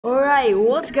Alright,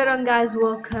 what's going on guys?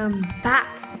 Welcome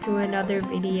back to another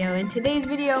video. In today's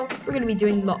video, we're going to be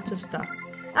doing lots of stuff.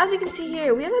 As you can see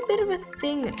here, we have a bit of a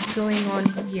thing going on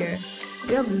here.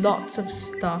 We have lots of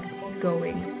stuff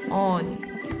going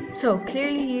on. So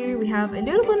clearly here we have a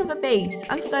little bit of a base.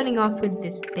 I'm starting off with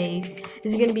this base.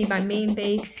 This is going to be my main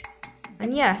base.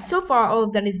 And yeah, so far all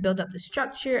I've done is build up the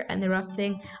structure and the rough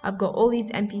thing. I've got all these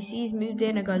NPCs moved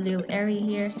in. I got a little area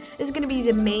here. This is going to be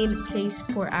the main place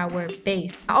for our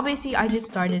base. Obviously, I just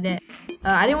started it.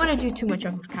 I didn't want to do too much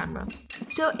off of camera.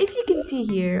 So if you can see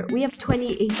here, we have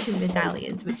 20 ancient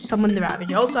medallions, which summon the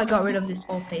ravager. Also, I got rid of this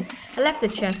whole place. I left the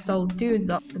chest. I'll do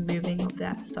the moving of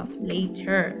that stuff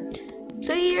later.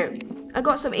 So here, I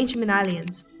got some ancient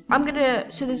medallions.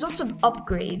 So there's lots of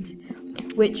upgrades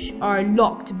which are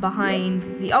locked behind.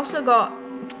 They also got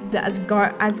the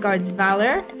Asgard's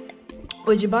Valor,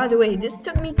 which by the way, this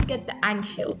took me to get the Ang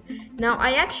Shield. Now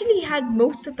I actually had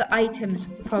most of the items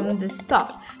from the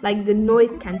stuff, like the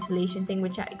noise cancellation thing,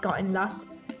 which I got in last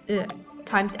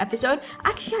time's episode. I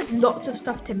actually had lots of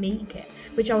stuff to make it,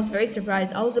 which I was very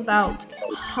surprised. I was about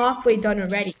halfway done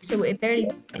already, so it barely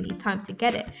took any time to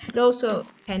get it. It also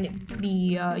can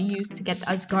be used to get the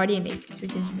Asgardian Apes,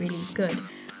 which is really good.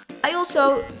 I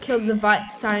also killed the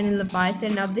Siren and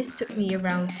Leviathan. Now this took me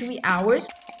around 3 hours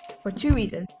for two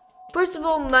reasons. First of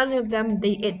all, none of them,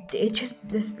 the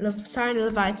Siren and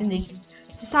Leviathan, the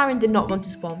Siren did not want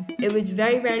to spawn. It would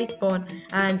very rarely spawn,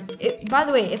 and by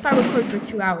the way, if I record for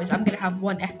 2 hours, I'm gonna have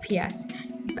 1 FPS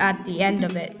at the end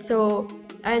of it. So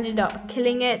I ended up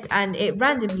killing it, and it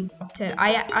randomly dropped it.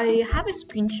 I have a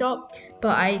screenshot,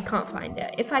 but I can't find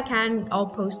it. If I can, I'll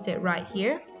post it right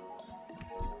here.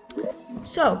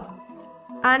 So,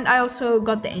 and I also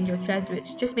got the angel treads,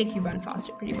 which just make you run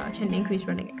faster pretty much and increase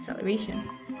running acceleration.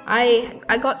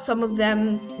 I got some of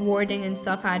them warding and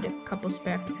stuff. I had a couple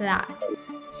spare for that.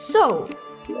 So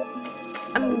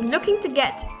I'm looking to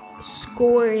get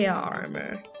Scoria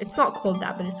armor. It's not called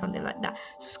that, but it's something like that.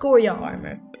 Scoria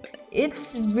armor.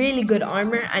 It's really good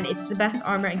armor, and it's the best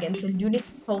armor against a lunatic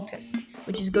cultist,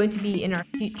 which is going to be in our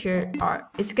future art.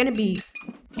 It's going to be,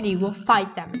 we'll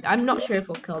fight them. I'm not sure if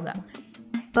we'll kill them,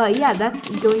 but yeah, that's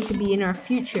going to be in our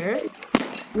future.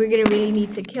 We're going to really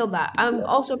need to kill that. I'm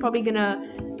also probably going to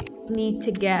need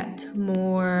to get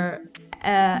more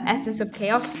essence of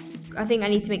chaos. I think I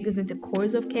need to make this into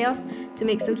cores of chaos to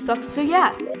make some stuff. So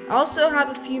yeah, I also have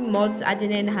a few mods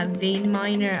added in. I have vein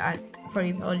miner. I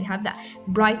probably already have that.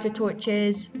 Brighter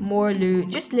torches, more loot,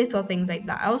 just little things like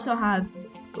that. I also have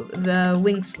the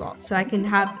wing slot, so I can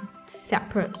have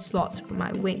separate slots for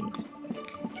my wings.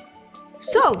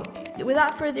 So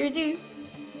without further ado,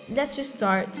 let's just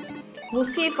start. We'll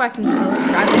see if I can kill this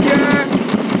ravager.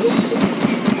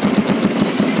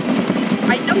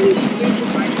 I know he's really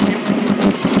hard to get.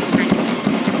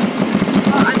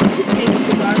 I'm hoping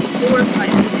to about 4 or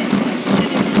 5 minutes.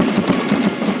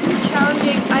 It's too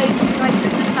challenging. I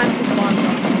took the time to farm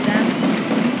off of them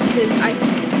because I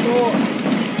thought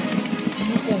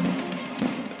he's gone.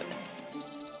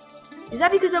 Is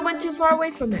that because I went too far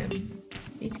away from him?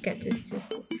 Let's get this.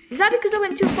 Is that because I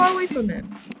went too far away from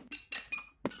him?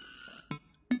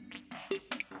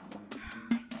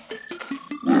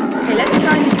 Okay, let's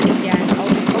try this again. I'll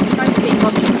try to stay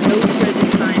much closer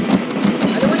this time.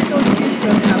 I don't want to go too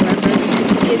close, however, because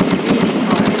he is really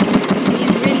hard.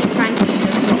 He's really tanky.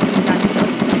 There's lots of damage. I'll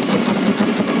just keep it on this.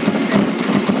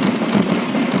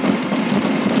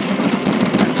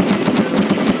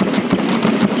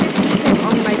 Just keep him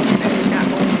on my screen at all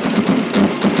times.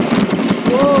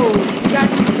 Whoa, you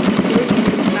guys are doing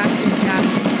massive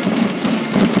damage.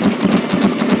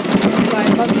 So I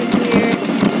love it here.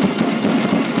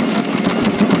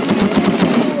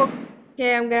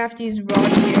 Okay, I'm gonna have to use rod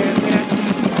here.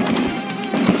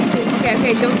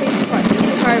 Okay, don't take the part. Take the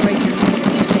part right now.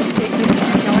 Take the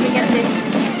part. I want to get this.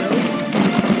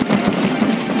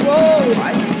 Whoa!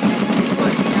 I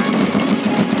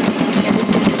get this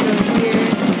intro here.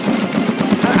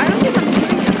 I don't think I'm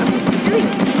doing it. I'm doing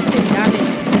decent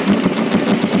damage.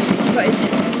 But it's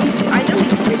just, I know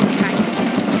he's really tanky.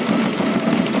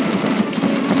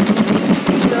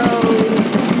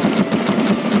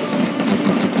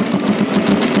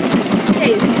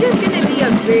 Okay, this is just gonna be a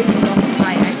really long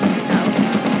fight, I can tell.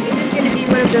 This is gonna be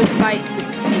one of those fights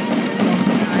which takes a long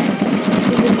time,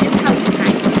 because of just how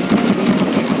tanky it really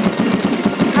is.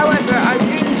 However, I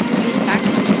really do need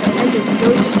tactics because there's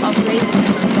loads of upgrades and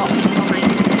there's a lot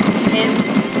behind him,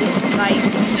 like,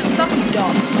 just stuff he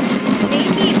does.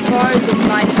 Maybe bars of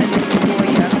life and the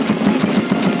Scoria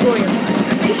bars.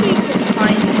 I'm pretty sure you can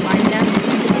find them,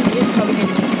 because this is probably gonna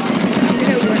be fun. I'm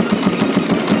gonna work.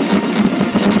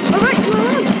 Alright, well,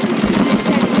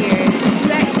 descend here.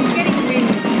 Let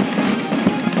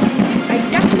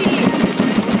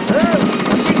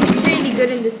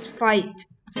fight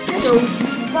so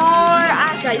far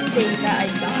as I say that I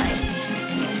die.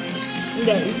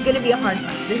 Okay, it's gonna be a hard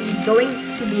fight. This is going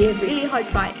to be a really hard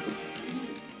fight.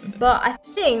 But I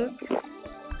think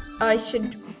I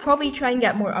should probably try and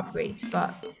get more upgrades.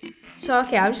 But so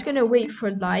okay, I'm just gonna wait for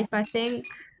life. I think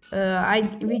I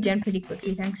regen pretty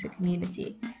quickly thanks to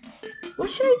community.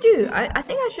 What should I do? I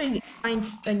think I should find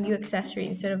a new accessory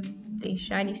instead of the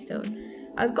shiny stone.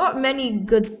 I've got many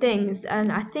good things,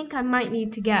 and I think I might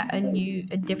need to get a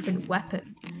different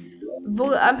weapon.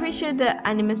 I'm pretty sure the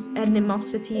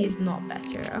animosity is not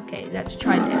better. Okay, let's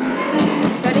try this.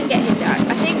 So I didn't get hit there.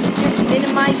 I think just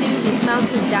minimizing the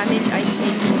amount of damage I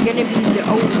take is gonna be the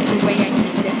only way I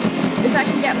need this. If I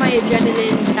can get my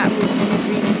adrenaline, that would be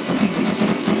really huge.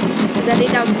 Because I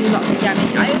think that would do lots of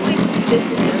damage. I always do this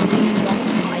in a really long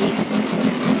fight.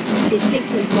 It takes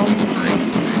a long time,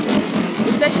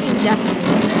 especially in death mode.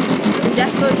 In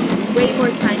death mode, it's way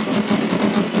more time.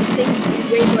 It takes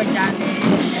way more damage.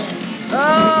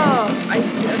 Oh, I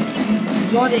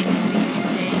keep rotting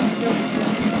recently.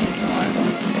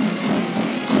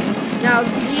 Now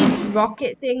these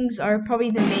rocket things are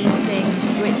probably the main thing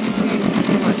which do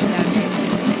too much damage.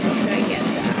 Should I get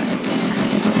that?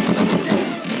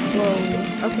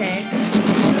 Whoa, okay.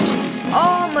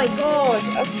 Oh my god,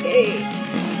 okay.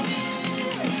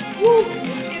 Woo,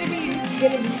 it's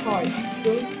gonna be hard. It's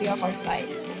going to be a hard fight.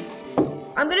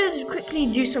 I'm gonna just quickly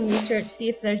do some research, see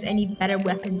if there's any better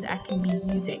weapons I can be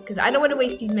using, because I don't want to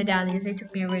waste these medallions. They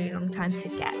took me a really long time to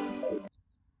get.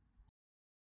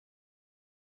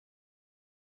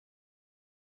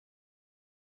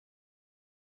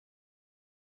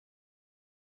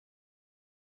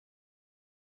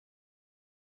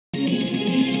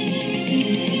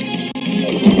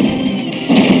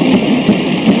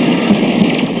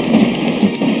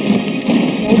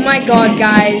 Oh my god,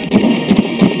 guys.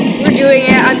 Doing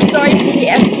it. I'm sorry for the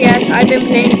FPS. I've been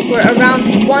playing for around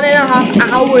 1.5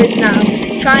 hours now,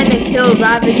 trying to kill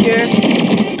Ravager,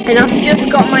 and I've just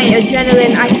got my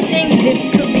adrenaline. I think this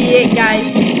could be it, guys.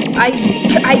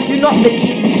 I do not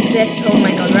believe this. Oh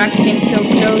my god, we're actually getting so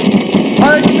close.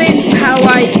 I'll explain how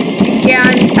I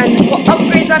began and what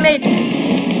upgrades I made.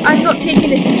 I'm not taking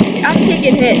this. I've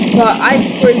taken hits, but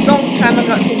for a long time I'm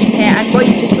not taking hit. And what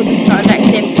you just saw at the start of that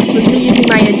clip was me using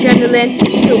my adrenaline.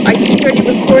 So I just started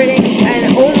recording,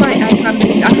 and oh my, I can't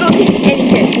believe I'm not taking any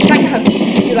hits. It's like I'm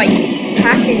like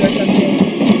hacking or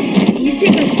something. He's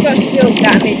taking such little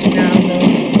damage now, though.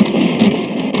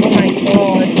 Oh my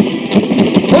god.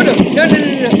 Oh no!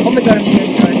 Oh my god!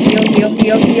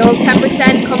 Heal!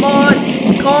 10%. Come on!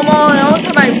 I almost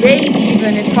have my rage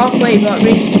even. It's halfway, but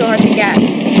rage is so hard to get.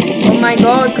 Oh my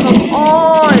god, come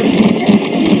on!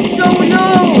 He's so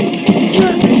low!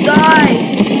 Just die!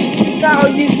 I'll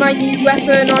use my new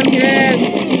weapon on him!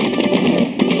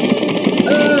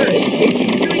 It's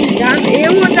doing damage.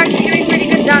 Oh, it's actually doing pretty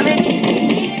good damage.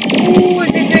 Ooh,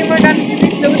 is it doing more damage than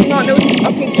this? No, it's not. No, it's...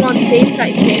 Okay, come on, stay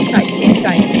inside.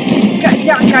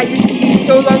 Guys, this took me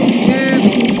so long to do.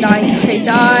 Please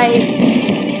die.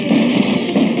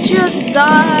 Just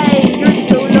die! You're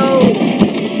so low!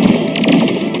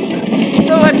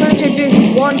 My bullets are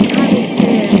doing 1 damage to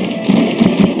him.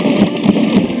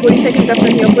 40 seconds left on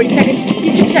heal. 40 seconds.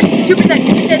 He's 2%. 1%.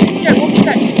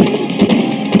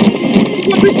 He's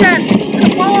 1%.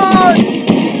 Come on!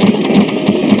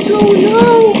 He's so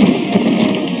low!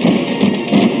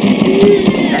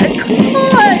 Come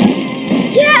on!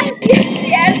 Yes!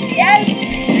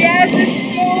 Let's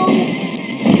go!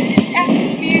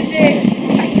 Epic music!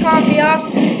 I can't be asked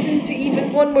to listen to even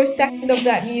 1 more second of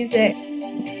that music.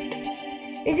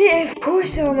 Is it? Of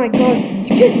course. Oh my god.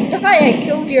 You just die. I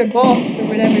killed your boss or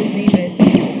whatever his name is.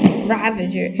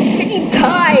 Ravager. Can you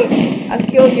die? I've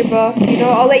killed your boss. You know,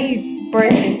 I'll let you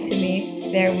burst into me.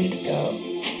 There we go.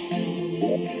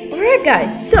 Alright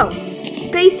guys, so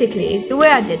basically the way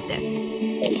I did this,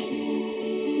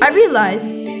 I realized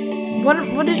what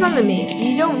is wrong with me.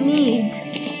 You don't need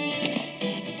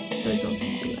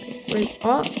wait,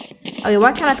 what? Okay,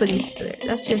 why can't I put these together?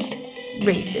 That's just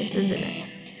racist, isn't it?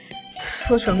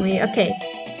 What's wrong with me? Okay,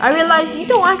 I realized you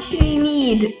don't actually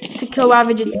need to kill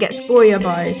Ravager to get Scoria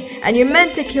bars, and you're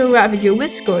meant to kill Ravager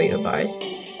with Scoria bars.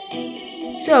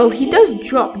 So he does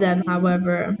drop them,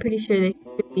 however. I'm pretty sure they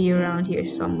should be around here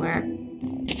somewhere.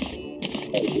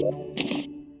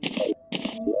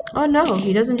 Oh no,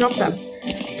 he doesn't drop them.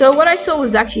 So what I saw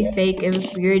was actually fake. It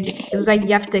was weird. It was like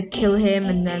you have to kill him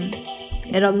and then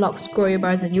it unlocks Scoria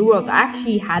bars in your world. I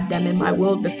actually had them in my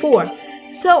world before.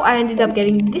 So I ended up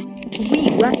getting this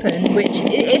sweet weapon, which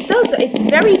it's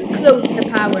very close to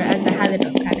power as the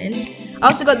halibut cannon. I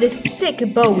also got this sick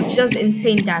bow, which does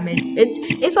insane damage.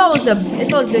 If I was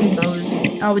doing bows,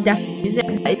 I would definitely use it.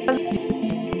 But it doesn't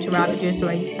do to ravager, so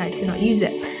I decided to not use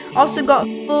it. Also got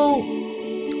full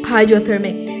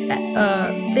hydrothermic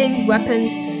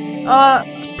weapons.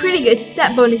 It's pretty good.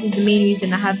 Set bonus is the main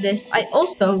reason I have this. I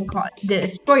also got the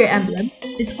destroyer emblem.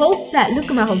 This whole set, look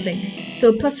at my whole thing.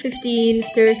 So plus 15,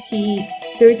 30,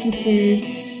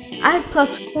 32. I have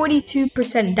plus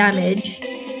 42% damage.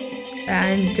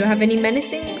 And do I have any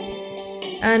menacings?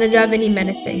 And I don't have any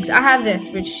menacings. I have this,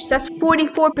 which says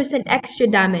 44% extra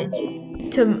damage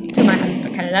to my hyper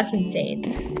cannon. That's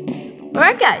insane.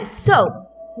 Alright guys, so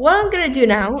what I'm gonna do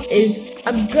now is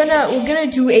we're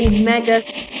gonna do a mega.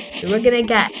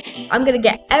 I'm gonna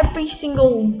get every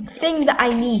single thing that I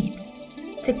need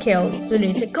to kill the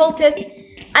lunatic cultist,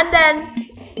 and then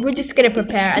we're just gonna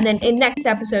prepare, and then in next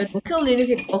episode we'll kill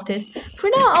lunatic cultist. For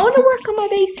now, I want to work on my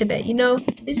base a bit. You know,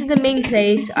 this is the main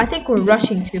place. I think we're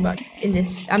rushing too much in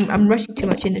this. I'm rushing too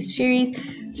much in this series.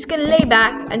 Just gonna lay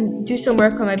back and do some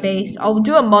work on my base. I'll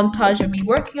do a montage of me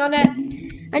working on it,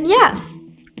 and yeah,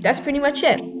 that's pretty much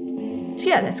it. So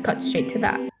yeah, let's cut straight to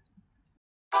that.